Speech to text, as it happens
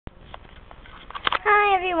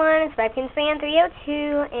everyone, it's webkinz fan 302,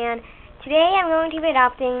 and today I'm going to be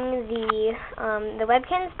adopting the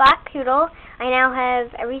webkinz black poodle. I now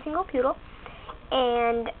have every single poodle,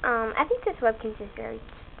 and I think this webkinz is very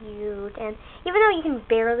cute, and even though you can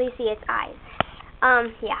barely see its eyes,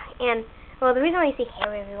 yeah, and, well, the reason why you see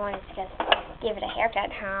hair everyone is just give it a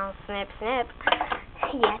haircut, snip, snip.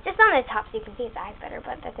 Yeah, just on the top so you can see its eyes better,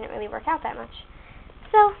 but that didn't really work out that much.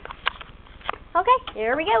 So, okay,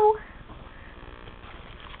 here we go.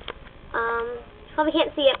 Probably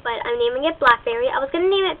can't see it, but I'm naming it Blackberry. I was going to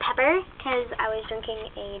name it Pepper, because I was drinking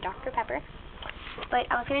a Dr. Pepper.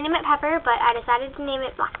 But I was going to name it Pepper, but I decided to name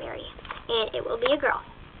it Blackberry. And it will be a girl.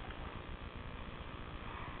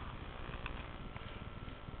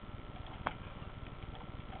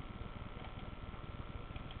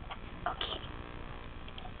 Okay.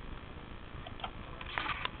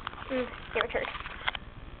 Damn it, turd.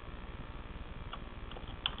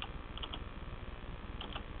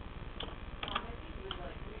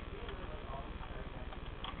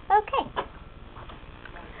 Okay.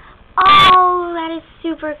 Oh, that is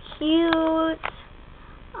super cute.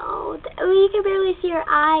 Oh, you can barely see her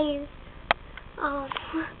eyes. Oh,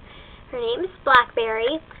 her name is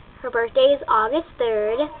Blackberry. Her birthday is August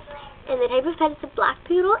 3rd. And the type of pet is a black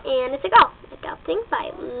poodle, and it's a girl. Adopting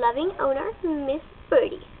by loving owner, Miss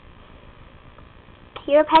Birdie.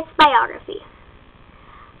 Your pet's biography.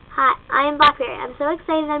 Hi, I am Blackberry. I'm so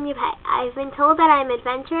excited I'm your pet. I've been told that I'm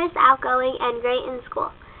adventurous, outgoing, and great in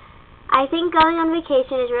school. I think going on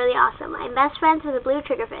vacation is really awesome. I'm best friends with a blue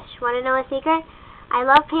triggerfish. Want to know a secret? I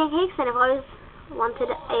love pancakes and I've always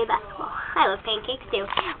wanted a basketball. I love pancakes too.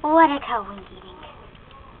 What a coincidence.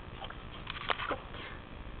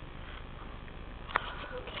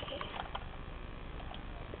 Okay.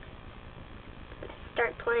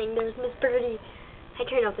 Start playing. There's Miss Birdie. I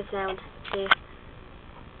turned off the sound. Okay.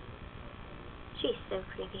 She's so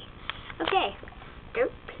creepy. Okay.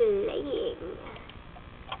 Start playing.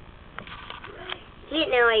 You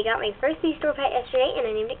didn't know I got my first C-store pet yesterday, and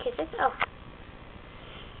I named it Kisses. Oh.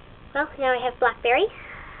 Well, now I have Blackberry.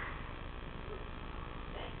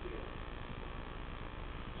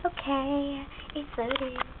 Okay, it's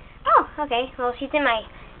loading. Oh, okay. Well, she's in my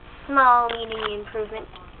small meeting improvement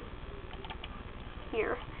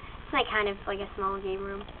here. It's like kind of like a small game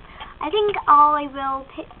room. I think I will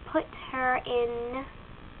put her in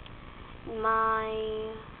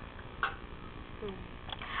my...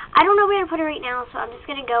 I don't know where to put her right now, so I'm just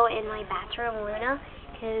going to go in my bathroom, Luna,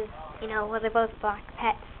 because, you know, well, they're both black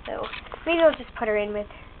pets, so maybe I'll just put her in with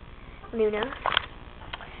Luna.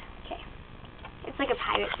 Okay. It's like a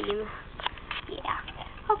pirate theme. Yeah.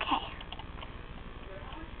 Okay.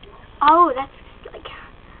 Oh, that's like,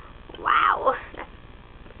 wow. That's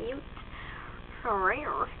cute.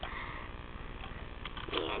 Rare.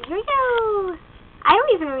 And here we go. I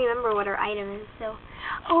don't even remember what her item is, so...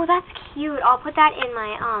 Oh, that's cute. I'll put that in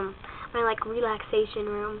my, my, like, relaxation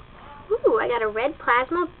room. Ooh, I got a red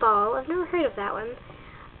plasma ball. I've never heard of that one.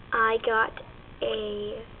 I got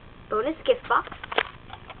a bonus gift box.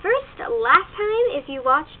 First, last time, if you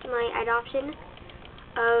watched my adoption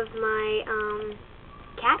of my,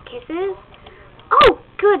 cat Kisses... Oh,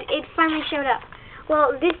 good. It finally showed up.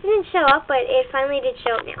 Well, this didn't show up, but it finally did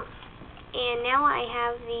show up now. And now I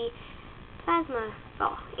have the plasma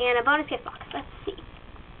ball and a bonus gift box. Let's see.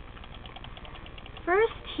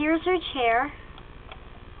 First, here's her chair.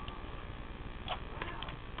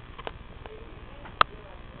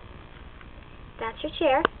 That's your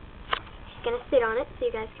chair. She's gonna sit on it so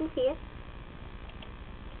you guys can see it.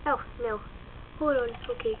 Oh, no. Hold on,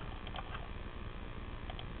 okay.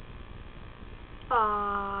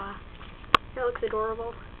 Aww. That looks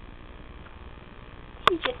adorable.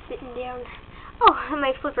 She's just sitting down. Oh,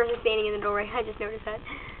 my flipper is standing in the doorway. I just noticed that.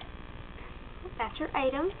 That's your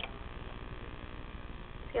item.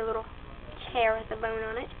 See a little chair with a bone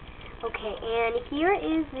on it. Okay, and here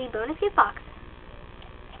is the bonus gift box.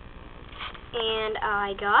 And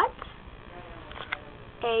I got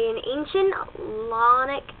an ancient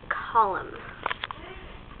Lonic column.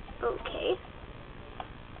 Okay.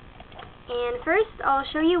 And first, I'll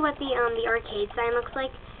show you what the arcade sign looks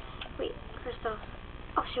like. Wait, first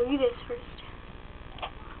I'll show you this first.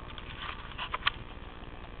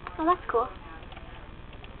 Oh, that's cool.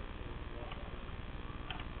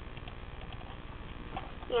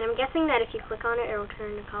 And I'm guessing that if you click on it, it'll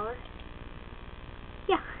turn the color.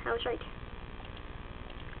 Yeah, I was right.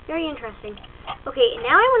 Very interesting. Okay,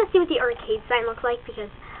 now I want to see what the arcade sign looks like, because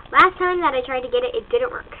last time that I tried to get it, it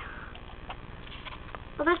didn't work.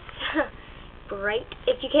 Well, that's bright.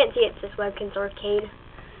 If you can't see it, it's just webkinz arcade.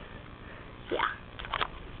 Yeah.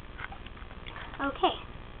 Okay.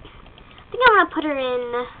 I think think I'm gonna put her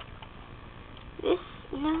in this.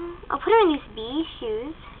 No, I'll put her in these bee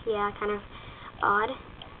shoes. Yeah, kind of odd.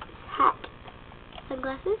 Hat,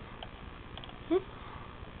 sunglasses. This.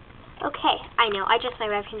 Okay, I know. I just my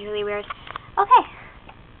webkinz really weird. Okay.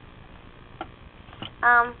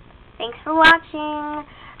 Thanks for watching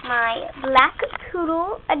my black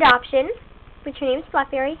poodle adoption, which her name is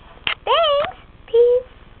Blackberry. Thanks.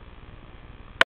 Peace.